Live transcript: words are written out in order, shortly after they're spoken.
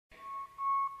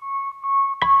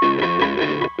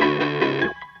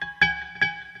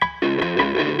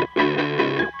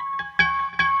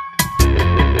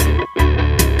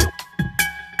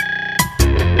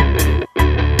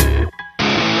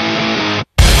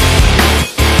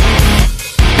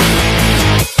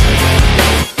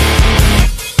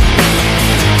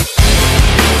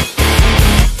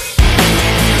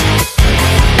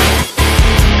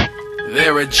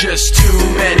just too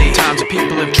many times that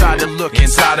people have tried to look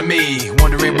inside of me,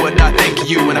 wondering what I think of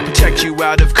you, and I protect you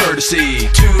out of courtesy.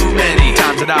 Too many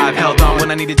times that I've held on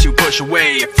when I needed to push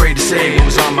away, afraid to say what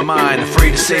was on my mind,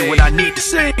 afraid to say what I need to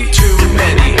say. Too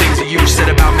many things that you said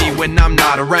about me when I'm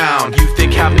not around. You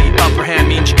think having the upper hand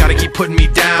means you gotta keep putting me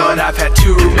down, but I've had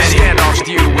too many standoffs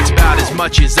with you. It's about as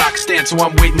much as I can stand, so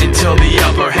I'm waiting until the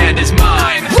upper hand is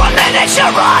mine. 1 minute you're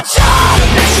on top, the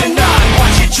next you're not,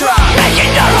 watch it drop,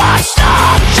 making the rush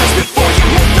stop. just before you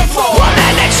hit the floor. 1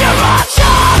 minute you're on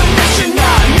top, The next you're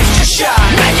not, missed your shot,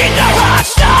 making the rush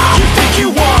stop. you think you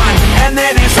won, and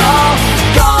then it's all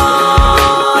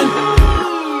gone.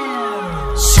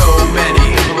 So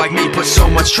many people like me put so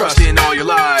much trust in all your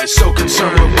lies, so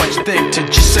concerned with what you think to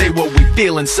just say what we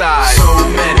feel inside. So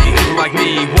many people like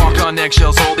me walk on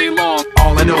eggshells all day long.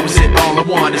 All I know is that all I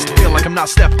want is to feel like I'm not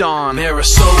stepped on. There are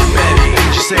so many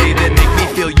things you say that make me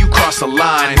feel you cross the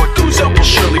line. What goes up will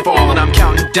surely fall, and I'm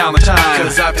counting down the time,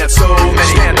 'cause I've had so many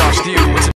standoffs with you. It's